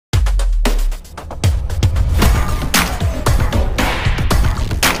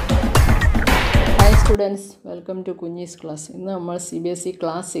students, welcome to Kunji's class. ഇന്ന് നമ്മൾ CBSE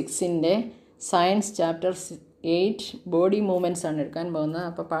class 6ന്റെ science chapter 8 body movements ആണ് എടുക്കാൻ പോകുന്നത്.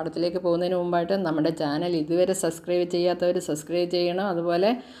 അപ്പോൾ പാഠത്തിലേക്ക് പോകുന്നതിന് മുമ്പായിട്ട് നമ്മുടെ ചാനൽ ഇതുവരെ സബ്സ്ക്രൈബ് ചെയ്യാത്തവർ സബ്സ്ക്രൈബ് ചെയ്യണം. അതുപോലെ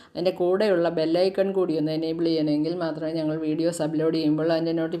അതിൻ്റെ കൂടെയുള്ള ബെൽ ഐക്കൺ കൂടി ഒന്ന് എനേബിൾ ചെയ്യണമെങ്കിൽ മാത്രമേ ഞങ്ങൾ വീഡിയോസ് അപ്ലോഡ് ചെയ്യുമ്പോൾ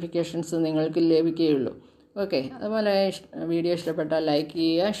അതിൻ്റെ നോട്ടിഫിക്കേഷൻസ് നിങ്ങൾക്ക് ലഭിക്കുകയുള്ളൂ. ഓക്കെ, അതുപോലെ വീഡിയോ ഇഷ്ടപ്പെട്ടാൽ ലൈക്ക്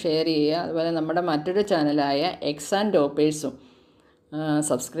ചെയ്യുക, ഷെയർ ചെയ്യുക. അതുപോലെ നമ്മുടെ മറ്റൊരു ചാനലായ എക്സ് ആൻഡ് ടോപ്പേഴ്സും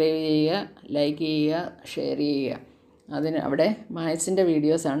സബ്സ്ക്രൈബ് ചെയ്യുക, ലൈക്ക് ചെയ്യുക, ഷെയർ ചെയ്യുക. അതിന് അവിടെ മാത്സിൻ്റെ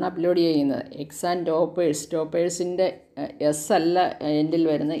വീഡിയോസാണ് അപ്ലോഡ് ചെയ്യുന്നത്. എക്സ് ആൻഡ് ടോപ്പേഴ്സിൻ്റെ എസ് അല്ല എൻഡിൽ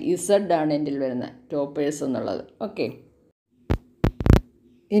വരുന്നത്, ഇസഡ് ആണ് എൻഡിൽ വരുന്നത്, ടോപ്പേഴ്സ് എന്നുള്ളത്. ഓക്കെ,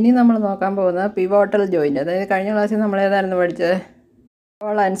 ഇനി നമ്മൾ നോക്കാൻ പോകുന്നത് പിവോട്ടൽ ജോയിൻ്റ്. അതായത് കഴിഞ്ഞ ക്ലാസ്സിൽ നമ്മൾ ഏതായിരുന്നു പഠിച്ചത്?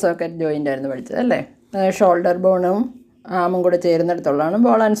 ബോൾ ആൻഡ് സോക്കറ്റ് ജോയിൻ്റ് ആയിരുന്നു പഠിച്ചത് അല്ലേ? ഷോൾഡർ ബോണും ആമും കൂടെ ചേരുന്നിടത്തുള്ളതാണ്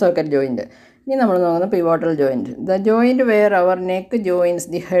ബോൾ ആൻഡ് സോക്കറ്റ് ജോയിൻ്റ്. ഇനി നമ്മൾ നോക്കുന്നത് pivotal joint. The joint wear our neck joints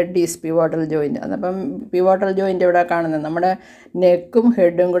the head is pivotal joint. അതപ്പം പിവോട്ടൽ ജോയിൻറ്റ് ഇവിടെ കാണുന്നത് നമ്മുടെ നെക്കും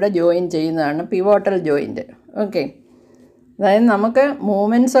ഹെഡും കൂടെ ജോയിൻ ചെയ്യുന്നതാണ് പിവോട്ടൽ ജോയിൻറ്റ്. ഓക്കെ, അതായത് നമുക്ക്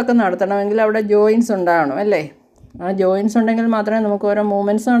മൂവ്മെൻറ്റ്സ് ഒക്കെ നടത്തണമെങ്കിൽ അവിടെ ജോയിൻസ് ഉണ്ടാകണം അല്ലേ? ആ ജോയിൻസ് ഉണ്ടെങ്കിൽ മാത്രമേ നമുക്ക് ഓരോ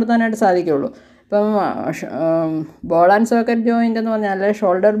മൂവ്മെൻറ്റ്സ് നടത്താനായിട്ട് സാധിക്കുകയുള്ളൂ. ഇപ്പം ബോൾ ആൻഡ് സോക്കറ്റ് ജോയിൻ്റ് എന്ന് പറഞ്ഞാൽ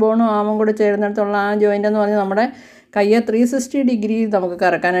ഷോൾഡർ ബോണും ആമും കൂടെ ചേരുന്നിടത്തുള്ള ആ ജോയിൻ്റ് എന്ന് പറഞ്ഞാൽ നമ്മുടെ കയ്യെ 360 ഡിഗ്രി നമുക്ക്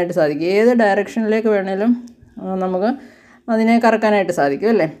കറക്കാനായിട്ട് സാധിക്കും. ഏത് ഡയറക്ഷനിലേക്ക് വേണേലും നമുക്ക് അതിനെ കറക്കാനായിട്ട് സാധിക്കും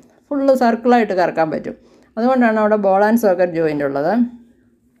അല്ലേ? ഫുള്ള് സർക്കിളായിട്ട് കറക്കാൻ പറ്റും. അതുകൊണ്ടാണ് അവിടെ ബോൾ ആൻഡ് സോക്കറ്റ് ജോയിൻ്റ് ഉള്ളത്.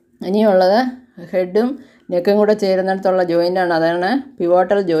 ഇനിയുള്ളത് ഹെഡും നെക്കും കൂടെ ചേരുന്നിടത്തുള്ള ജോയിൻ്റാണ്, അതാണ്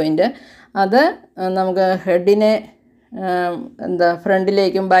പിവോട്ടൽ ജോയിൻറ്റ്. അത് നമുക്ക് ഹെഡിനെ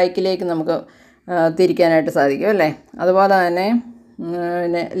ഫ്രണ്ടിലേക്കും ബാക്കിലേക്കും നമുക്ക് തിരിക്കാനായിട്ട് സാധിക്കും അല്ലേ? അതുപോലെ തന്നെ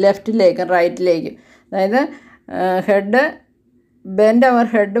പിന്നെ ലെഫ്റ്റിലേക്കും റൈറ്റിലേക്കും, അതായത് head bend our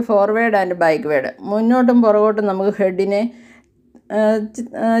head forward and backward, മുന്നോട്ടും പുറകോട്ടും നമുക്ക് ഹെഡിനെ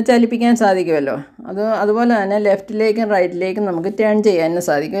ചലിപ്പിക്കാൻ സാധിക്കുമല്ലോ. അതുപോലെ തന്നെ ലെഫ്റ്റിലേക്കും റൈറ്റിലേക്കും നമുക്ക് ടേൺ ചെയ്യാനും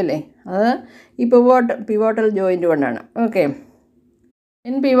സാധിക്കും അല്ലേ? അത് ഈ പിവോട്ടൽ ജോയിൻ്റ് കൊണ്ടാണ്. Okay,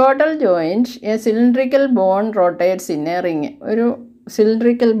 in pivotal joint A cylindrical bone rotates in A ring. ഒരു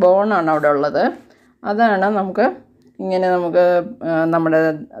സിലിണ്ട്രിക്കൽ ബോണാണ് അവിടെ ഉള്ളത്. അതാണ് നമുക്ക് ഇങ്ങനെ നമുക്ക് നമ്മുടെ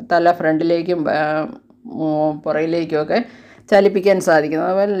തല ഫ്രണ്ടിലേക്കും പുറകിലേക്കുമൊക്കെ ചലിപ്പിക്കാൻ സാധിക്കുന്നത്.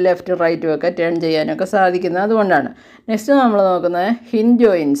 അതുപോലെ ലെഫ്റ്റ് റൈറ്റും ഒക്കെ ടേൺ ചെയ്യാനൊക്കെ സാധിക്കുന്നത് അതുകൊണ്ടാണ്. നെക്സ്റ്റ് നമ്മൾ നോക്കുന്നത് hinge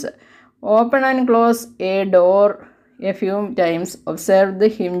joints. Open and close A door A few times. Observe the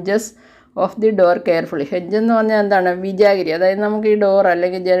hinges of the door carefully. ഹെഞ്ച് എന്ന് പറഞ്ഞാൽ എന്താണ്? വിജാഗിരി. അതായത് നമുക്ക് ഈ ഡോർ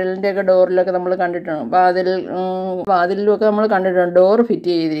അല്ലെങ്കിൽ ജനലിൻ്റെയൊക്കെ ഡോറിലൊക്കെ നമ്മൾ കണ്ടിട്ടുണ്ട്, വാതിലിലുമൊക്കെ നമ്മൾ കണ്ടിട്ടുണ്ട് ഡോർ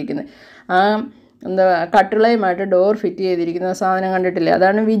ഫിറ്റ് ചെയ്തിരിക്കുന്നത്. ആ കട്ടിളയുമായിട്ട് ഡോർ ഫിറ്റ് ചെയ്തിരിക്കുന്ന സാധനം കണ്ടിട്ടില്ലേ?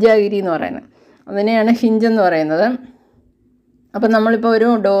 അതാണ് വിജാഗിരി എന്ന് പറയുന്നത്. അതിനെയാണ് ഹിഞ്ച് എന്ന് പറയുന്നത്. അപ്പം നമ്മളിപ്പോൾ ഒരു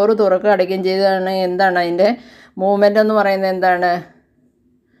ഡോറ് തുറക്കുക അടയ്ക്കുകയും ചെയ്തതാണ്. എന്താണ് അതിൻ്റെ മൂവ്മെൻ്റ് എന്ന് പറയുന്നത്? എന്താണ്?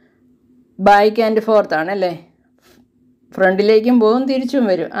 ബാക്ക് ആൻഡ് ഫോർത്ത് ആണല്ലേ? ഫ്രണ്ടിലേക്കും പോകും തിരിച്ചും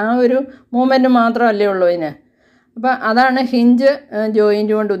വരും. ആ ഒരു മൂവ്മെൻറ്റ് മാത്രമല്ലേ ഉള്ളൂ അതിന്. അപ്പോൾ അതാണ് ഹിഞ്ച്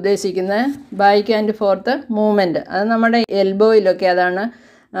ജോയിൻ്റ് കൊണ്ട് ഉദ്ദേശിക്കുന്നത്, ബാക്ക് ആൻഡ് ഫോർത്ത് മൂവ്മെൻറ്റ്. അത് നമ്മുടെ എൽബോയിലൊക്കെ അതാണ്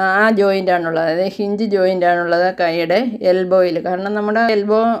ആ ജോയിൻ്റാണുള്ളത്. അതായത് ഹിഞ്ച് ജോയിൻ്റാണുള്ളത് കൈയുടെ എൽബോയിൽ. കാരണം നമ്മുടെ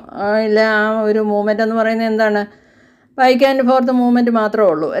എൽബോയിലെ ആ ഒരു മൂവ്മെൻ്റ് എന്ന് പറയുന്നത് എന്താണ്? ബാക്ക് ആൻഡ് ഫോർത്ത് മൂവ്മെൻറ്റ് മാത്രമേ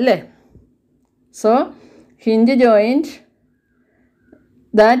ഉള്ളൂ അല്ലേ? So hinge joint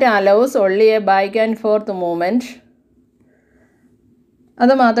that allows only A back and fourth movement,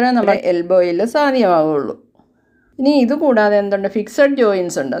 അത് മാത്രമേ നമ്മുടെ എൽബോയിൽ സാധ്യമാവുള്ളൂ. ഇനി ഇത് കൂടാതെ എന്തുണ്ട്? ഫിക്സഡ്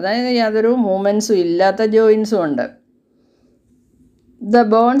ജോയിൻസ് ഉണ്ട്, അതായത് യാതൊരു മൂവ്മെൻറ്റ്സും ഇല്ലാത്ത ജോയിൻസും ഉണ്ട്. The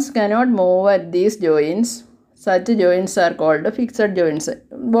bones cannot move at these joints. Such joints are called fixed joints.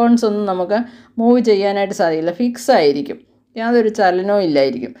 Bones ഒന്നും നമുക്ക് മൂവ് ചെയ്യാനായിട്ട് സാധിക്കില്ല, ഫിക്സ് ആയിരിക്കും, യാതൊരു ചലനവും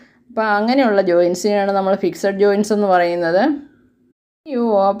ഇല്ലായിരിക്കും. അപ്പോൾ അങ്ങനെയുള്ള ജോയിൻസിനെയാണ് നമ്മൾ ഫിക്സഡ് ജോയിൻസ് എന്ന് പറയുന്നത്. You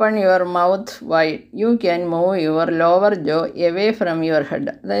open your mouth wide you can move your lower Joe away from your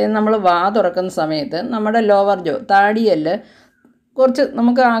head. അതായത് നമ്മൾ വാ തുറക്കുന്ന സമയത്ത് നമ്മുടെ ലോവർ ജോ, താടിയല്ല് കുറച്ച്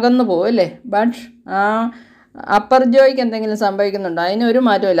നമുക്ക് അകന്നു പോകും അല്ലേ? ബട്ട് ആ അപ്പർ ജോയ്ക്ക് എന്തെങ്കിലും സംഭവിക്കുന്നുണ്ടോ? അതിനൊരു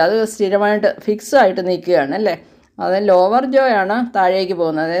മാറ്റമില്ല, അത് സ്ഥിരമായിട്ട് ഫിക്സ് ആയിട്ട് നിൽക്കുകയാണ് അല്ലേ? അത് ലോവർ ജോ ആണ് താഴേക്ക്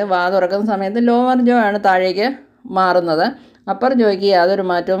പോകുന്നത്. അതായത് വാ തുറക്കുന്ന സമയത്ത് ലോവർ ജോ ആണ് താഴേക്ക് മാറുന്നത്, അപ്പർ ജോയ്ക്ക് യാതൊരു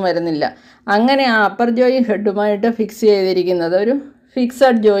മാറ്റവും വരുന്നില്ല. അങ്ങനെ ആ അപ്പർ ജോയും ഹെഡുമായിട്ട് ഫിക്സ് ചെയ്തിരിക്കുന്നത് ഒരു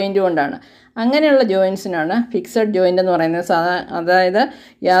ഫിക്സഡ് ജോയിൻ്റ് കൊണ്ടാണ്. അങ്ങനെയുള്ള ജോയിൻസിനാണ് ഫിക്സഡ് ജോയിൻ്റ് എന്ന് പറയുന്നത്. അതായത്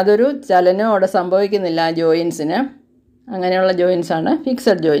യാതൊരു ചലനവും അവിടെ സംഭവിക്കുന്നില്ല ആ ജോയിൻസിന്. അങ്ങനെയുള്ള ജോയിൻസാണ്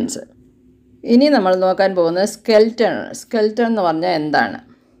ഫിക്സഡ് ജോയിൻസ്. ഇനി നമ്മൾ നോക്കാൻ പോകുന്നത് സ്കെൽറ്റൺ. സ്കെൽറ്റൺ എന്ന് പറഞ്ഞാൽ എന്താണ്?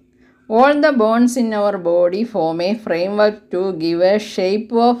 All the bones in our body form A frame work to give A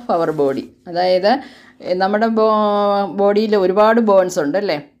shape of our body. അതായത് നമ്മുടെ ബോഡിയിൽ ഒരുപാട് ബോൺസ് ഉണ്ട്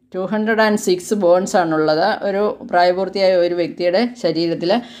അല്ലേ? 206 ബോൺസ് ആണുള്ളത്. ഒരു പ്രായപൂർത്തിയായ ഒരു വ്യക്തിയുടെ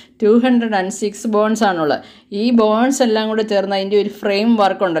ശരീരത്തിൽ 206 ബോൺസ് ആണുള്ളത്. ഈ ബോൺസ് എല്ലാം കൂടെ ചേർന്ന് അതിൻ്റെ ഒരു ഫ്രെയിം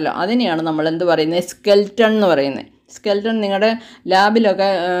വർക്ക് ഉണ്ടല്ലോ, അതിനെയാണ് നമ്മൾ എന്ത് പറയുന്നത്, സ്കെൽട്ടൺ എന്ന് പറയുന്നത്. സ്കെൽട്ടൺ നിങ്ങളുടെ ലാബിലൊക്കെ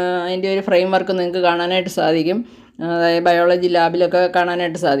അതിൻ്റെ ഒരു ഫ്രെയിം വർക്ക് നിങ്ങൾക്ക് കാണാനായിട്ട് സാധിക്കും. അതായത് ബയോളജി ലാബിലൊക്കെ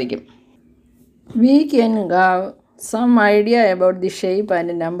കാണാനായിട്ട് സാധിക്കും. We can have some idea about the shape and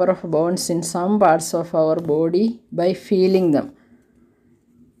number of bones in some parts of our body by feeling them.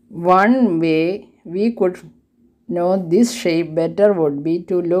 One way we could know this shape better would be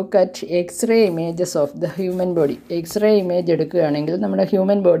to look at X-ray images of the human body. X-ray image എടുക്കുകയാണെങ്കിൽ, നമ്മുടെ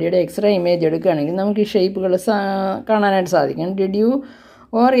human ബോഡിയുടെ X-ray image എടുക്കുകയാണെങ്കിൽ നമുക്ക് ഈ ഷേപ്പുകൾ കാണാനായിട്ട് സാധിക്കും. Did you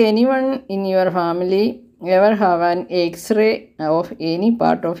or anyone in your family ever have an X-ray of any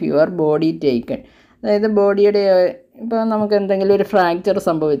part of your body taken? അതായത് ബോഡിയുടെ ഇപ്പോൾ നമുക്ക് എന്തെങ്കിലും ഒരു ഫ്രാക്ചർ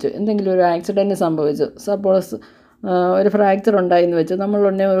സംഭവിച്ചു, എന്തെങ്കിലും ഒരു ആക്സിഡൻറ്റ് സംഭവിച്ചു, സപ്പോസ് ഒരു ഫ്രാക്ചർ ഉണ്ടായെന്ന് വെച്ച് നമ്മൾ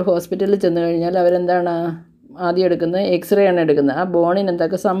ഉടനെ ഒരു ഹോസ്പിറ്റലിൽ ചെന്ന് കഴിഞ്ഞാൽ അവരെന്താണ് ആദ്യം എടുക്കുന്നത്, എക്സ്റേ ആണ് എടുക്കുന്നത്. ആ ബോണിന്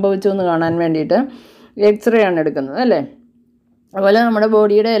എന്തൊക്കെ സംഭവിച്ചു എന്ന് കാണാൻ വേണ്ടിയിട്ട് എക്സ്റേ ആണ് എടുക്കുന്നത്, അല്ലേ? അതുപോലെ നമ്മുടെ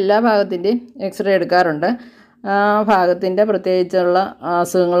ബോഡിയുടെ എല്ലാ ഭാഗത്തിൻ്റെയും എക്സ്റേ എടുക്കാറുണ്ട്, ആ ഭാഗത്തിൻ്റെ പ്രത്യേകിച്ചുള്ള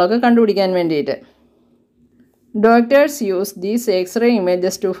അസുഖങ്ങളൊക്കെ കണ്ടുപിടിക്കാൻ വേണ്ടിയിട്ട്. Doctors use these X-ray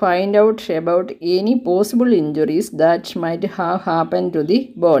images to find out about any possible injuries that might have happened to the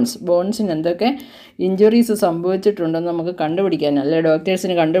bones. ബോൺസിന് എന്തൊക്കെ ഇഞ്ചുറീസ് സംഭവിച്ചിട്ടുണ്ടെന്ന് നമുക്ക് കണ്ടുപിടിക്കാൻ, അല്ലെ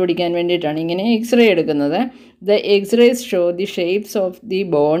ഡോക്ടേഴ്സിന് കണ്ടുപിടിക്കാൻ വേണ്ടിയിട്ടാണ് ഇങ്ങനെ എക്സ്റേ എടുക്കുന്നത്. The X-rays show the shapes of the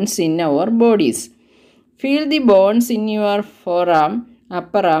bones in our bodies. Feel the bones in your forearm,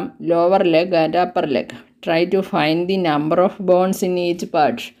 upper arm, lower leg and upper leg. Try to find the number of bones in each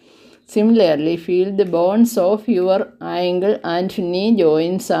part. Similarly, feel the bones of your ankle and knee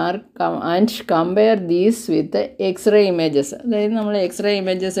joints and compare these with the X-ray images. അതായത് നമ്മൾ x-ray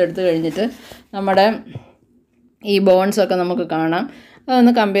images എടുത്തു കഴിഞ്ഞിട്ട് നമ്മുടെ ഈ ബോൺസൊക്കെ നമുക്ക് കാണാം,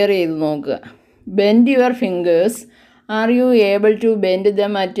 അതൊന്ന് compare ചെയ്ത് നോക്കുക. Bend your fingers. Are you able to bend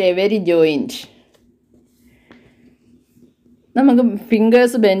dum at every joint? നമുക്ക്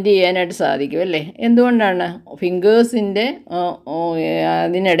ഫിംഗേഴ്സ് ബെൻഡ് ചെയ്യാനായിട്ട് സാധിക്കും, അല്ലേ? എന്തുകൊണ്ടാണ്? ഫിംഗേഴ്സിൻ്റെ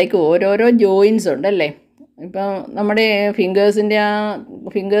അതിനിടയ്ക്ക് ഓരോരോ ജോയിൻസ് ഉണ്ടല്ലേ. ഇപ്പം നമ്മുടെ ഫിംഗേഴ്സിൻ്റെ ആ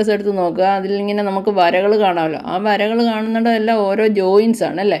ഫിംഗേഴ്സ് എടുത്ത് നോക്കുക, അതിലിങ്ങനെ നമുക്ക് വരകൾ കാണാമല്ലോ. ആ വരകൾ കാണുന്നതെല്ലാം ഓരോ ജോയിൻസ്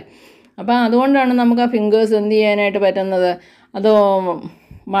ആണ്, അല്ലേ? അപ്പോൾ അതുകൊണ്ടാണ് നമുക്ക് ആ ഫിംഗേഴ്സ് എന്ത് ചെയ്യാനായിട്ട് പറ്റുന്നത്, അത്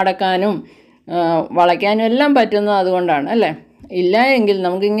മടക്കാനും വളയ്ക്കാനും എല്ലാം പറ്റുന്നത് അതുകൊണ്ടാണ്, അല്ലേ? ഇല്ല എങ്കിൽ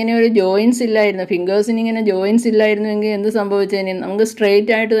നമുക്കിങ്ങനെ ഒരു ജോയിൻസ് ഇല്ലായിരുന്നു, ഫിംഗേഴ്സിന് ഇങ്ങനെ ജോയിൻസ് ഇല്ലായിരുന്നുവെങ്കിൽ എന്ത് സംഭവിച്ചതിന്, നമുക്ക്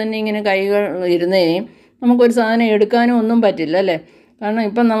സ്ട്രെയിറ്റ് ആയിട്ട് തന്നെ ഇങ്ങനെ കൈകൾ ഇരുന്നതിനും നമുക്കൊരു സാധനം എടുക്കാനും ഒന്നും പറ്റില്ല, അല്ലേ? കാരണം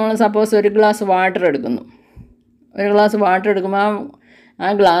ഇപ്പം നമ്മൾ സപ്പോസ് ഒരു ഗ്ലാസ് വാട്ടർ എടുക്കുന്നു, ഒരു ഗ്ലാസ് വാട്ടർ എടുക്കുമ്പോൾ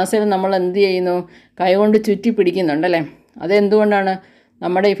ആ ഗ്ലാസ്സിൽ നമ്മൾ എന്ത് ചെയ്യുന്നു, കൈ കൊണ്ട് ചുറ്റി പിടിക്കുന്നുണ്ടല്ലേ. അതെന്തുകൊണ്ടാണ്?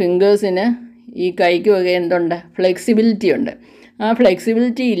 നമ്മുടെ ഈ ഫിംഗേഴ്സിന് ഈ കൈക്കുമൊക്കെ എന്തുണ്ട്, ഫ്ലെക്സിബിലിറ്റി ഉണ്ട്. ആ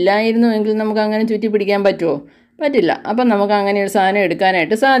ഫ്ലെക്സിബിലിറ്റി ഇല്ലായിരുന്നുവെങ്കിൽ നമുക്ക് അങ്ങനെ ചുറ്റി പിടിക്കാൻ പറ്റുമോ? പറ്റില്ല. അപ്പം നമുക്ക് അങ്ങനെ ഒരു സാധനം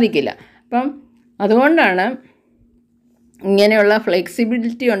എടുക്കാനായിട്ട് സാധിക്കില്ല. അപ്പം അതുകൊണ്ടാണ് ഇങ്ങനെയുള്ള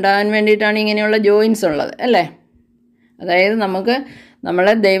ഫ്ലെക്സിബിലിറ്റി ഉണ്ടാകാൻ വേണ്ടിയിട്ടാണ് ഇങ്ങനെയുള്ള ജോയിൻസ് ഉള്ളത്, അല്ലേ? അതായത്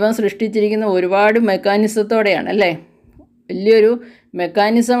നമ്മളെ ദൈവം സൃഷ്ടിച്ചിരിക്കുന്ന ഒരുപാട് മെക്കാനിസത്തോടെയാണ്, അല്ലേ? വലിയൊരു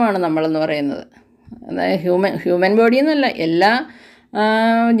മെക്കാനിസമാണ് നമ്മളെന്ന് പറയുന്നത്. അതായത് ഹ്യൂമൻ ബോഡി എന്നല്ല, എല്ലാ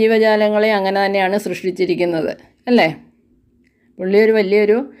ജീവജാലങ്ങളെയും അങ്ങനെ തന്നെയാണ് സൃഷ്ടിച്ചിരിക്കുന്നത്, അല്ലേ? പുള്ളിയൊരു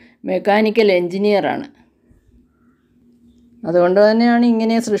വലിയൊരു മെക്കാനിക്കൽ എൻജിനീയറാണ്. അതുകൊണ്ട് തന്നെയാണ്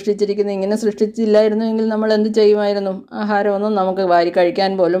ഇങ്ങനെ സൃഷ്ടിച്ചിരിക്കുന്നത്. ഇങ്ങനെ സൃഷ്ടിച്ചില്ലായിരുന്നുവെങ്കിൽ നമ്മൾ എന്ത് ചെയ്യുമായിരുന്നു? ആഹാരമൊന്നും നമുക്ക് വാരി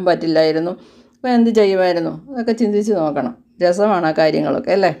കഴിക്കാൻ പോലും പറ്റില്ലായിരുന്നു. അപ്പോൾ എന്ത് ചെയ്യുമായിരുന്നു? അതൊക്കെ ചിന്തിച്ച് നോക്കണം. രസമാണ് ആ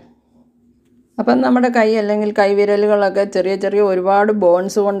കാര്യങ്ങളൊക്കെ, അല്ലേ? അപ്പം നമ്മുടെ കൈ അല്ലെങ്കിൽ കൈവിരലുകളൊക്കെ ചെറിയ ചെറിയ ഒരുപാട്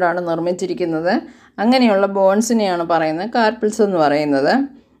ബോൺസ് കൊണ്ടാണ് നിർമ്മിച്ചിരിക്കുന്നത്. അങ്ങനെയുള്ള ബോൺസിനെയാണ് പറയുന്നത് കാർപ്പിൾസ് എന്ന് പറയുന്നത്.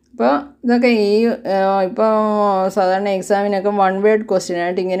 അപ്പോൾ ഇതൊക്കെ ഇപ്പോൾ സാധാരണ എക്സാമിനൊക്കെ വൺ വേർഡ്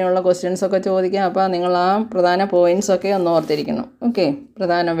ക്വസ്റ്റ്യനായിട്ട് ഇങ്ങനെയുള്ള ക്വസ്റ്റ്യൻസൊക്കെ ചോദിക്കാം. അപ്പോൾ നിങ്ങൾ ആ പ്രധാന പോയിൻറ്റ്സൊക്കെ ഒന്ന് ഓർത്തിരിക്കണം, ഓക്കെ?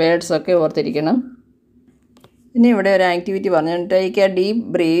 പ്രധാന വേർഡ്സൊക്കെ ഓർത്തിരിക്കണം. പിന്നെ ഇവിടെ ഒരു ആക്ടിവിറ്റി പറഞ്ഞു, take A deep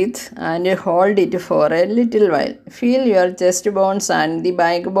breath and hold it for A little while. Feel your chest bones and the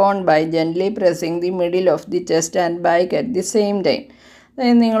back borne by gently pressing the middle of the chest and back at the same time.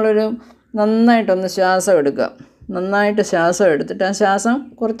 അതായത് നിങ്ങളൊരു നന്നായിട്ടൊന്ന് ശ്വാസം എടുക്കുക. നന്നായിട്ട് ശ്വാസം എടുത്തിട്ട് ആ ശ്വാസം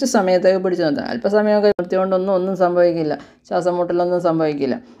കുറച്ച് സമയത്തേക്ക് പിടിച്ച് നിർത്തുക. അല്പസമയമൊക്കെ നിർത്തിക്കൊണ്ടൊന്നും സംഭവിക്കില്ല, ശ്വാസം മുട്ടലൊന്നും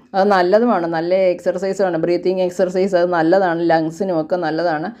സംഭവിക്കില്ല. അത് നല്ലതുമാണ്, നല്ല എക്സർസൈസാണ്, ബ്രീത്തിങ് എക്സർസൈസ്. അത് നല്ലതാണ്, ലങ്സിനുമൊക്കെ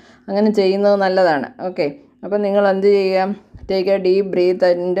നല്ലതാണ്. അങ്ങനെ ചെയ്യുന്നത് നല്ലതാണ്, ഓക്കെ? അപ്പം നിങ്ങൾ എന്ത് ചെയ്യുക, take A deep breath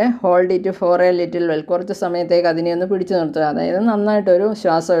and hold it for A little well. കുറച്ച് സമയത്തേക്ക് അതിനെ ഒന്ന് പിടിച്ച് നിർത്തുക. അതായത് നന്നായിട്ടൊരു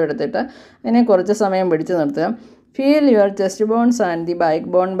ശ്വാസം എടുത്തിട്ട് അതിനെ കുറച്ച് സമയം പിടിച്ച് നിർത്തുക. Feel your chest bones and the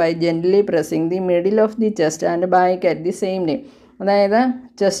backbone by gently pressing the middle of the chest and back at the same time. അതായത്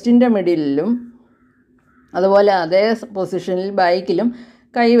ചെസ്റ്റിൻ്റെ മിഡിലും അതുപോലെ അതേ പൊസിഷനിൽ ബാക്കിലും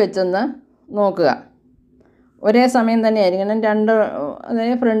കൈ വെച്ചൊന്ന് നോക്കുക. ഒരേ സമയം തന്നെ ആയിരിക്കണം.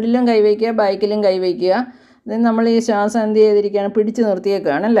 അതായത് ഫ്രണ്ടിലും കൈവയ്ക്കുക, ബാക്കിലും കൈവയ്ക്കുക. അതിന് നമ്മൾ ഈ ശ്വാസം എന്ത് ചെയ്തിരിക്കുകയാണ്, പിടിച്ച്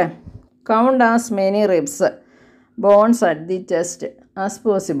നിർത്തിയേക്കുകയാണ് അല്ലേ. Count as many ribs bones at the chest as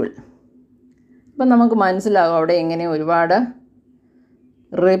possible. അപ്പം നമുക്ക് മനസ്സിലാകും അവിടെ എങ്ങനെ ഒരുപാട്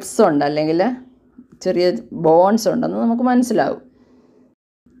റിബ്സ് ഉണ്ട്, അല്ലെങ്കിൽ ചെറിയ ബോൺസ് ഉണ്ടെന്ന് നമുക്ക് മനസ്സിലാകും.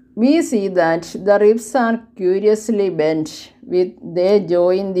 We see that the ribs are curiously bent with they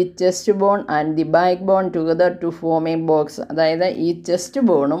join the chest bone and the backbone together to form a box. അതായത് ഈ ചെസ്റ്റ്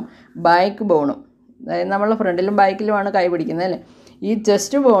ബോണും ബാക്ക് ബോണും, അതായത് നമ്മൾ ഫ്രണ്ടിലും ബാക്കിലുമാണ് കൈ പിടിക്കുന്നത് അല്ലേ, ഈ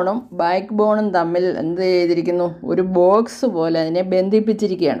ചെസ്റ്റ് ബോണും ബാക്ക് ബോണും തമ്മിൽ എന്ത് ചെയ്തിരിക്കുന്നു, ഒരു ബോക്സ് പോലെ അതിനെ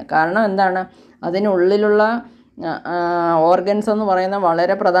ബന്ധിപ്പിച്ചിരിക്കുകയാണ്. കാരണം എന്താണ്, അതിനുള്ളിലുള്ള ഓർഗൻസ് എന്ന് പറയുന്നത്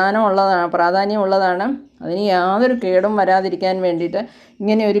വളരെ പ്രാധാന്യമുള്ളതാണ്. അതിന് യാതൊരു കേടും വരാതിരിക്കാൻ വേണ്ടിയിട്ട്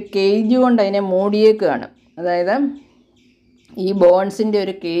ഇങ്ങനെ ഒരു കേജ് കൊണ്ട് അതിനെ മൂടിയേക്കുകയാണ്. അതായത് ഈ ബോൺസിൻ്റെ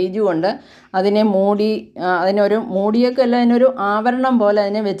ഒരു കേജ് കൊണ്ട് അതിനെ അതിനൊരു മൂടിയേക്കല്ല, അതിനൊരു ആവരണം പോലെ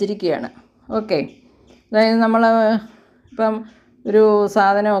അതിനെ വെച്ചിരിക്കുകയാണ്. ഓക്കെ, അതായത് നമ്മൾ ഇപ്പം ഒരു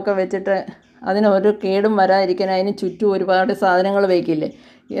സാധനമൊക്കെ വെച്ചിട്ട് അതിനൊരു കേടും വരാതിരിക്കാൻ അതിന് ചുറ്റും ഒരുപാട് സാധനങ്ങൾ വയ്ക്കില്ലേ.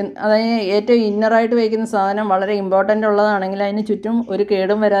 അതായത് ഏറ്റവും ഇന്നറായിട്ട് വയ്ക്കുന്ന സാധനം വളരെ ഇമ്പോർട്ടൻ്റ് ഉള്ളതാണെങ്കിൽ അതിന് ചുറ്റും ഒരു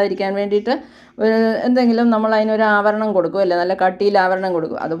കേടും വരാതിരിക്കാൻ വേണ്ടിയിട്ട് എന്തെങ്കിലും നമ്മൾ അതിനൊരു ആവരണം കൊടുക്കുമല്ലേ, നല്ല കട്ടിയിൽ ആവരണം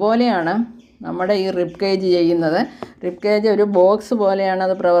കൊടുക്കും. അതുപോലെയാണ് നമ്മുടെ ഈ റിബ് കേജ് ചെയ്യുന്നത്. റിബ് കേജ് ഒരു ബോക്സ് പോലെയാണ്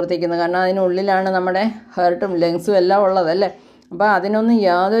അത് പ്രവർത്തിക്കുന്നത്. കാരണം അതിനുള്ളിലാണ് നമ്മുടെ ഹാർട്ടും ലങ്സും എല്ലാം ഉള്ളതല്ലേ. അപ്പോൾ അതിനൊന്നും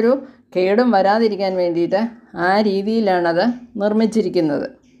യാതൊരു കേടും വരാതിരിക്കാൻ വേണ്ടിയിട്ട് ആ രീതിയിലാണത് നിർമ്മിച്ചിരിക്കുന്നത്.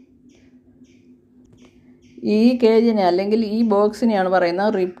 ഈ കേജിനെ അല്ലെങ്കിൽ ഈ ബോക്സിനെയാണ്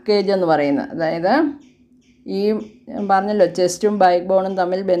പറയുന്നത് റിബ് കേജ് എന്ന് പറയുന്നത്. അതായത് ഈ പറഞ്ഞല്ലോ ചെസ്റ്റും ബാക്ക് ബോണും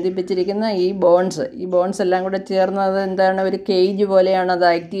തമ്മിൽ ബന്ധിപ്പിച്ചിരിക്കുന്ന ഈ ബോൺസ് എല്ലാം കൂടെ ചേർന്നത് എന്താണ്, ഒരു കേജ് പോലെയാണ് അത്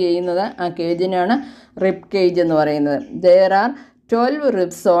ആക്ട് ചെയ്യുന്നത്. ആ കേജിനാണ് റിബ് കേജ് എന്ന് പറയുന്നത്. There R 12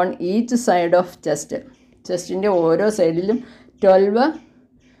 ribs on each side of ചെസ്റ്റിൻ്റെ ഓരോ സൈഡിലും 12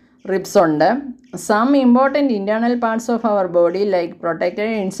 റിബ്സ് ഉണ്ട്. Some important internal parts of our body like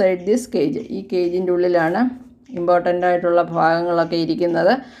protected inside this cage. ഈ കേജിൻ്റെ ഉള്ളിലാണ് ഇമ്പോർട്ടൻ്റ് ആയിട്ടുള്ള ഭാഗങ്ങളൊക്കെ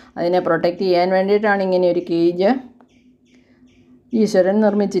ഇരിക്കുന്നത്. അതിനെ പ്രൊട്ടക്റ്റ് ചെയ്യാൻ വേണ്ടിയിട്ടാണ് ഇങ്ങനെ ഒരു കേജ് ഈശ്വരൻ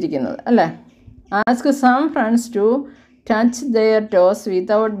നിർമ്മിച്ചിരിക്കുന്നത് അല്ലേ. Ask some friends to touch there toss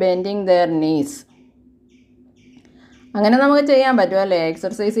without bending there knees. അങ്ങനെ നമുക്ക് ചെയ്യാൻ പറ്റും അല്ലേ.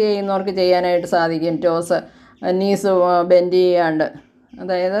 എക്സർസൈസ് ചെയ്യുന്നവർക്ക് ചെയ്യാനായിട്ട് സാധിക്കും. നീസ് ബെൻഡ് ചെയ്യാണ്ട്,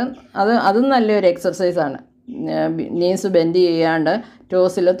 അതായത് അതും നല്ലൊരു എക്സർസൈസാണ്. നീസ് ബെൻഡ് ചെയ്യാണ്ട്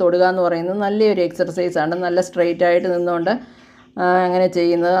ടോസിൽ തൊടുക എന്ന് പറയുന്നത് നല്ലൊരു എക്സർസൈസാണ്. നല്ല സ്ട്രെയിറ്റ് ആയിട്ട് നിന്നുകൊണ്ട് അങ്ങനെ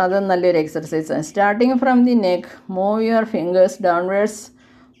ചെയ്യുന്നത് അതും നല്ലൊരു എക്സർസൈസാണ്. Starting from the neck move your fingers downwards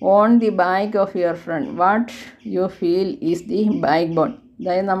on the back of your friend. What you feel is the back bone.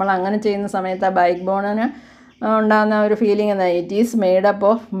 അതായത് നമ്മൾ അങ്ങനെ ചെയ്യുന്ന സമയത്ത് ആ ബാക്ക് ബോണിന് ഉണ്ടാകുന്ന ഒരു ഫീലിംഗ് എന്നാൽ it is made up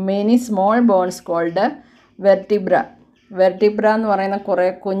of many small bones called vertebra എന്ന് പറയുന്ന കുറേ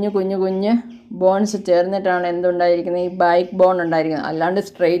കുഞ്ഞ് ബോൺസ് ചേർന്നിട്ടാണ് എന്തുണ്ടായിരിക്കുന്നത്, ഈ ബാക്ക് ബോൺ ഉണ്ടായിരിക്കുന്നത്. അല്ലാണ്ട്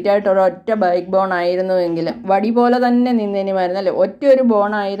സ്ട്രെയിറ്റ് ആയിട്ട് ഒരൊറ്റ ബാക്ക് ബോൺ ആയിരുന്നുവെങ്കിൽ വടി പോലെ തന്നെ നിന്നേനുമായിരുന്നു അല്ലേ. ഒറ്റ ഒരു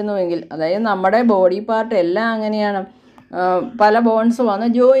ബോൺ ആയിരുന്നുവെങ്കിൽ, അതായത് നമ്മുടെ ബോഡി പാർട്ട് എല്ലാം അങ്ങനെയാണ്, പല ബോൺസ് വന്ന്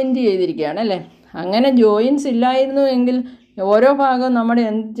ജോയിൻറ്റ് ചെയ്തിരിക്കുകയാണ് അല്ലേ. അങ്ങനെ ജോയിൻസ് ഇല്ലായിരുന്നുവെങ്കിൽ ഓരോ ഭാഗവും നമ്മുടെ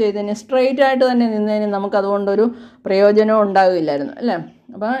എന്ത് ചെയ്തതിന് സ്ട്രെയിറ്റ് ആയിട്ട് തന്നെ നിന്നതിന് നമുക്കതുകൊണ്ടൊരു പ്രയോജനവും ഉണ്ടാകില്ലായിരുന്നു അല്ലേ.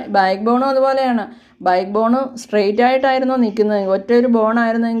 അപ്പോൾ ബാക്ക് ബോണും അതുപോലെയാണ്. ബാക്ക് ബോണ് സ്ട്രെയിറ്റ് ആയിട്ടായിരുന്നു നിൽക്കുന്നത്. ഒറ്റ ഒരു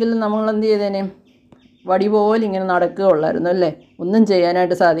ബോണായിരുന്നെങ്കിൽ നമ്മൾ എന്ത് ചെയ്തേനെ, വടി പോലെ ഇങ്ങനെ നടക്കുകയുള്ളായിരുന്നു അല്ലേ. ഒന്നും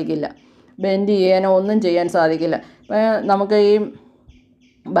ചെയ്യാനായിട്ട് സാധിക്കില്ല, ബെൻഡ് ചെയ്യാനോ ഒന്നും ചെയ്യാൻ സാധിക്കില്ല. അപ്പോൾ നമുക്ക് ഈ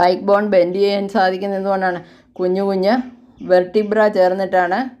ബാക്ക് ബോൺ ബെൻഡ് ചെയ്യാൻ സാധിക്കുന്നത് എന്തുകൊണ്ടാണ്, കുഞ്ഞ് വെർട്ടിബ്ര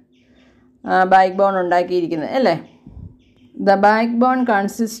ചേർന്നിട്ടാണ് ബാക്ക് ബോൺ ഉണ്ടാക്കിയിരിക്കുന്നത് അല്ലേ. The back bone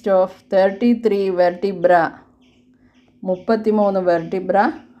consist of 33 vertebra. 33 vertebra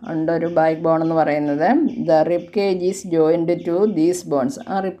ഉണ്ട് ഒരു ബാക്ക് ബോൺ എന്ന് പറയുന്നത്. The rib cage is joined to these bones.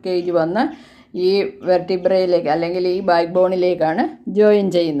 ആ റിബ് കേജ് വന്ന് ഈ വെർട്ടിബ്രയിലേക്ക് അല്ലെങ്കിൽ ഈ ബാക്ക് ബോണിലേക്കാണ് ജോയിൻ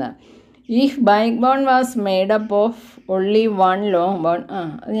ചെയ്യുന്നത്. If back bone was made up of only 1 long bone.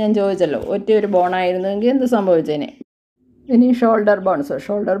 അത് ഞാൻ ചോദിച്ചല്ലോ, ഒറ്റ ഒരു ബോണായിരുന്നെങ്കിൽ എന്ത് സംഭവിച്ചേനെ. ഇനി ഷോൾഡർ ബോൺസ്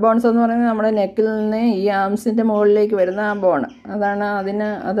എന്ന് പറയുന്നത് നമ്മുടെ നെക്കിൽ നിന്ന് ഈ ആംസിൻ്റെ മുകളിലേക്ക് വരുന്ന ആ ബോൺ,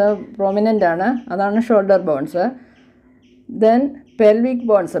 അത് പ്രൊമിനൻ്റ് ആണ്, അതാണ് shoulder bones. Then pelvic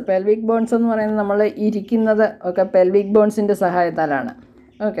bones എന്ന് പറയുന്നത് നമ്മൾ ഇരിക്കുന്നത് ഒക്കെ പെൽവിക് ബോൺസിൻ്റെ സഹായത്താലാണ്.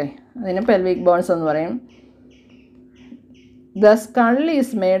 ഓക്കെ, അതിന് പെൽവിക് ബോൺസ് എന്ന് പറയും. The skull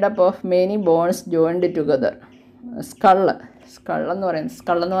is made up of many bones joined together. Skull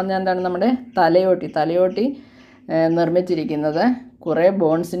എന്ന് പറഞ്ഞാൽ എന്താണ്, നമ്മുടെ തലയോട്ടി നിർമ്മിച്ചിരിക്കുന്നത് കുറേ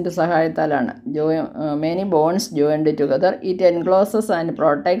ബോൺസിൻ്റെ സഹായത്താലാണ്. Many bones joined together. It encloses and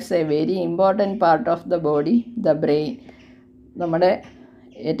protects A very important part of the body, the brain. നമ്മുടെ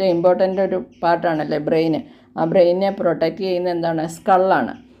ഏറ്റവും ഇമ്പോർട്ടൻ്റ് ഒരു പാർട്ടാണല്ലേ ബ്രെയിന്. ആ ബ്രെയിനെ പ്രൊട്ടക്റ്റ് ചെയ്യുന്ന എന്താണ്,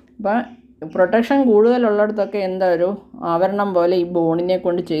 സ്കളാണ്. അപ്പോൾ പ്രൊട്ടക്ഷൻ കൂടുതലുള്ളിടത്തൊക്കെ എന്താ ഒരു ആവരണം പോലെ ഈ ബോണിനെ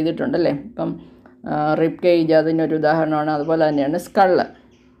കൊണ്ട് ചെയ്തിട്ടുണ്ടല്ലേ. ഇപ്പം റിബ് കേജ് അതിനൊരു ഉദാഹരണമാണ്. അതുപോലെ തന്നെയാണ് skull.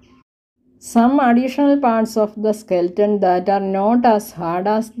 Some additional parts of the skeleton that are not as hard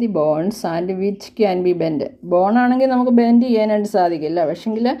as the bones and which can be bent. Bone ആണെങ്കിൽ നമുക്ക് ബെൻഡ് ചെയ്യാനായിട്ട് സാധിക്കില്ല,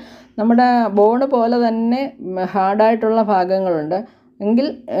 പക്ഷെങ്കിൽ നമ്മുടെ ബോൺ പോലെ തന്നെ ഹാർഡായിട്ടുള്ള ഭാഗങ്ങളുണ്ട്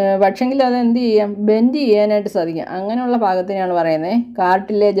പക്ഷെങ്കിൽ അത് എന്ത് ചെയ്യാം, ബെൻഡ് ചെയ്യാനായിട്ട് സാധിക്കും. അങ്ങനെയുള്ള ഭാഗത്തിനാണ് പറയുന്നത്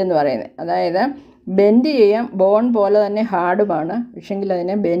കാർട്ടിലേജ് എന്ന് പറയുന്നത്. അതായത് ബെൻഡ് ചെയ്യാം, ബോൺ പോലെ തന്നെ ഹാർഡുമാണ്, പക്ഷെങ്കിൽ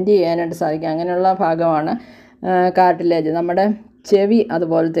അതിനെ ബെൻഡ് ചെയ്യാനായിട്ട് സാധിക്കും. അങ്ങനെയുള്ള ഭാഗമാണ് കാർട്ടിലേജ്. നമ്മുടെ ചെവി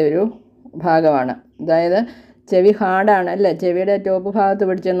അതുപോലത്തെ ഒരു ഭാഗമാണ്. അതായത് ചെവി ഹാർഡാണ് അല്ലേ, ചെവിയുടെ ടോപ്പ് ഭാഗത്ത്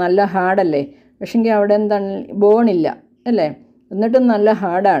പിടിച്ച് നല്ല ഹാർഡല്ലേ, പക്ഷെങ്കിൽ അവിടെ എന്താണ്, ബോണില്ല അല്ലേ, എന്നിട്ടും നല്ല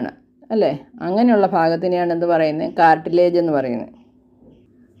ഹാർഡാണ് അല്ലേ. അങ്ങനെയുള്ള ഭാഗത്തിനെയാണ് എന്ത് പറയുന്നത്, കാർട്ടിലേജ് എന്ന് പറയുന്നത്.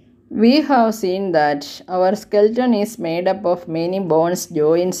 We have seen that our skeleton is made up of many bones,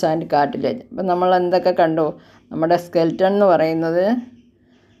 joints and cartilage. അപ്പം നമ്മൾ എന്തൊക്കെ കണ്ടു, നമ്മുടെ സ്കെൽറ്റൺ എന്ന് പറയുന്നത്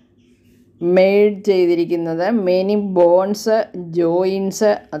മെയ്ഡ് ചെയ്തിരിക്കുന്നത് മെനി ബോൺസ്,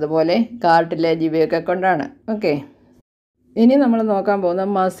 ജോയിൻസ്, അതുപോലെ കാർട്ടിലേജ് ഇവയൊക്കെ കൊണ്ടാണ്. ഓക്കെ, ഇനി നമ്മൾ നോക്കാൻ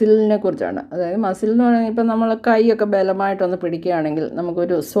പോകുന്നത് മസിലിനെ കുറിച്ചാണ്. അതായത് മസിൽ എന്ന് പറയുന്നത് ഇപ്പം നമ്മൾ കൈയൊക്കെ ബലമായിട്ടൊന്ന് പിടിക്കുകയാണെങ്കിൽ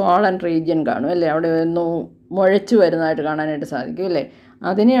നമുക്കൊരു സ്വോളൻ റീജിയൻ കാണും അല്ലേ, അവിടെ ഒന്ന് മുഴച്ചു വരുന്നതായിട്ട് കാണാനായിട്ട് സാധിക്കും അല്ലേ.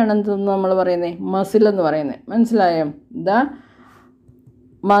 അതിനെയാണ് എന്തെന്ന് നമ്മൾ പറയുന്നത്, മസിൽ എന്ന് പറയുന്നത്. മനസ്സിലായോ? The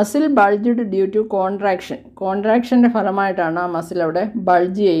muscle bulged due to കോൺട്രാക്ഷൻ്റെ ഫലമായിട്ടാണ് ആ മസിൽ അവിടെ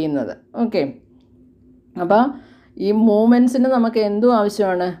ബൾജ് ചെയ്യുന്നത്. ഓക്കെ, അപ്പോൾ ഈ മൂവ്മെൻറ്റ്സിന് നമുക്ക് എന്തും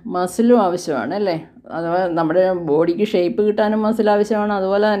ആവശ്യമാണ്, മസിലും ആവശ്യമാണ് അല്ലേ. അഥവാ നമ്മുടെ ബോഡിക്ക് ഷേപ്പ് കിട്ടാനും മസിൽ ആവശ്യമാണ്,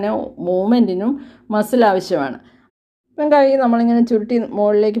 അതുപോലെ തന്നെ മൂവ്മെൻറ്റിനും മസിൽ ആവശ്യമാണ്. ഇപ്പം കൈ നമ്മളിങ്ങനെ ചുരുട്ടി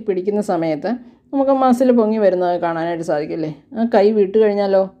മുകളിലേക്ക് പിടിക്കുന്ന സമയത്ത് നമുക്ക് മസിൽ പൊങ്ങി വരുന്നത് കാണാനായിട്ട് സാധിക്കില്ലേ. ആ കൈ വിട്ട്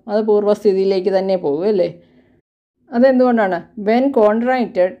കഴിഞ്ഞാലോ അത് പൂർവ്വസ്ഥിതിയിലേക്ക് തന്നെ പോകും അല്ലേ. അതെന്തുകൊണ്ടാണ്? When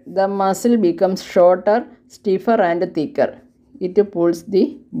contracted the muscle becomes shorter, stiffer and thicker, it pulls the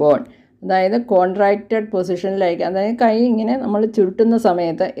bone. അതായത് കോൺട്രാക്റ്റഡ് പൊസിഷനിലേക്ക്, അതായത് കൈ ഇങ്ങനെ നമ്മൾ ചുരുട്ടുന്ന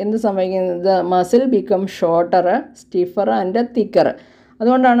സമയത്ത് എന്ത് സംഭവിക്കുന്നത്, the muscle become shorter, stiffer and thicker.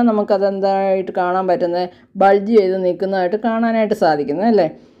 അതുകൊണ്ടാണ് നമുക്കതെന്തായിട്ട് കാണാൻ പറ്റുന്നത്, ബൾജ് ചെയ്ത് നിൽക്കുന്നതായിട്ട് കാണാനായിട്ട് സാധിക്കുന്നത് അല്ലേ.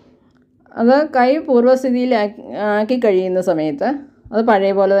 അത് കൈ പൂർവ്വസ്ഥിതിയിലാക്കി കഴിയുന്ന സമയത്ത് അത്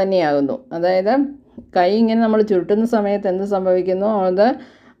പഴയ പോലെ തന്നെയാകുന്നു. അതായത് കൈ ഇങ്ങനെ നമ്മൾ ചുരുട്ടുന്ന സമയത്ത് എന്ത് സംഭവിക്കുന്നു, അത്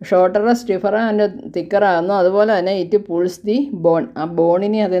ഷോർട്ടർ, സ്റ്റിഫർ ആൻഡ് തിക്കർ ആകുന്നു. അതുപോലെ തന്നെ ഇറ്റ് പുൾസ് ദി ബോൺ, ആ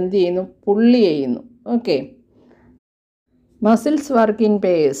ബോണിനെ അതെന്ത് ചെയ്യുന്നു, പുള്ളി ചെയ്യുന്നു. Okay, muscles work in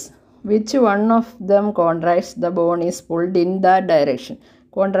pairs, which one of them contracts the bone is pulled in that direction.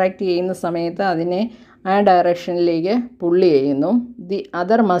 Contract ചെയ്യുന്ന സമയത്ത് അതിനെ ആ ഡയറക്ഷനിലേക്ക് പുള്ളി ചെയ്യുന്നു. The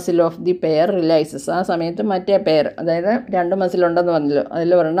other muscle of the pair relaxes. ആ സമയത്ത് മറ്റേ പെയർ, അതായത് രണ്ട് മസിലുണ്ടെന്ന് പറഞ്ഞല്ലോ,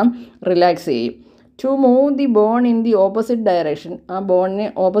 അതിൽ ഒരെണ്ണം റിലാക്സ് ചെയ്യും. To move the born in the opposite direction, ആ ബോണിനെ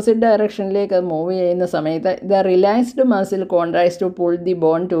ഓപ്പോസിറ്റ് ഡയറക്ഷനിലേക്ക് അത് മൂവ് ചെയ്യുന്ന സമയത്ത് the relaxed muscle contracts to pull the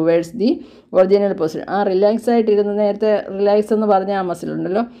bone towards the original position. ആ റിലാക്സ് ആയിട്ടിരുന്ന് നേരത്തെ റിലാക്സ് എന്ന് പറഞ്ഞ ആ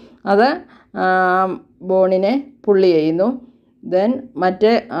മസിലുണ്ടല്ലോ, അത് ബോണിനെ പുള്ളി ചെയ്യുന്നു. ദെൻ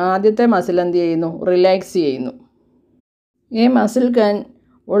മറ്റേ ആദ്യത്തെ മസിൽ എന്ത് ചെയ്യുന്നു, റിലാക്സ് ചെയ്യുന്നു. A muscle can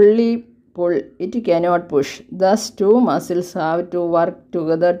only pull, it cannot push. Thus to muscles have to work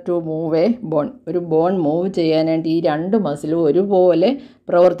together to move a born. ഒരു ബോൺ മൂവ് ചെയ്യാനായിട്ട് ഈ രണ്ട് മസിലും ഒരുപോലെ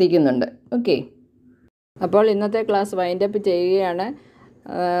പ്രവർത്തിക്കുന്നുണ്ട്. ഓക്കെ, അപ്പോൾ ഇന്നത്തെ ക്ലാസ് വൈൻഡപ്പ് ചെയ്യുകയാണ്.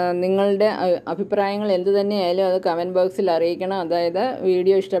 നിങ്ങളുടെ അഭിപ്രായങ്ങൾ എന്തു തന്നെയായാലും അത് കമൻറ്റ് ബോക്സിൽ അറിയിക്കണം. അതായത്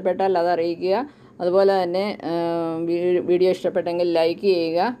വീഡിയോ ഇഷ്ടപ്പെട്ടാൽ അത് അറിയിക്കുക. അതുപോലെ തന്നെ വീഡിയോ ഇഷ്ടപ്പെട്ടെങ്കിൽ ലൈക്ക്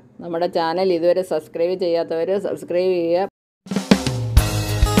ചെയ്യുക. നമ്മുടെ ചാനൽ ഇതുവരെ സബ്സ്ക്രൈബ് ചെയ്യാത്തവർ സബ്സ്ക്രൈബ് ചെയ്യുക.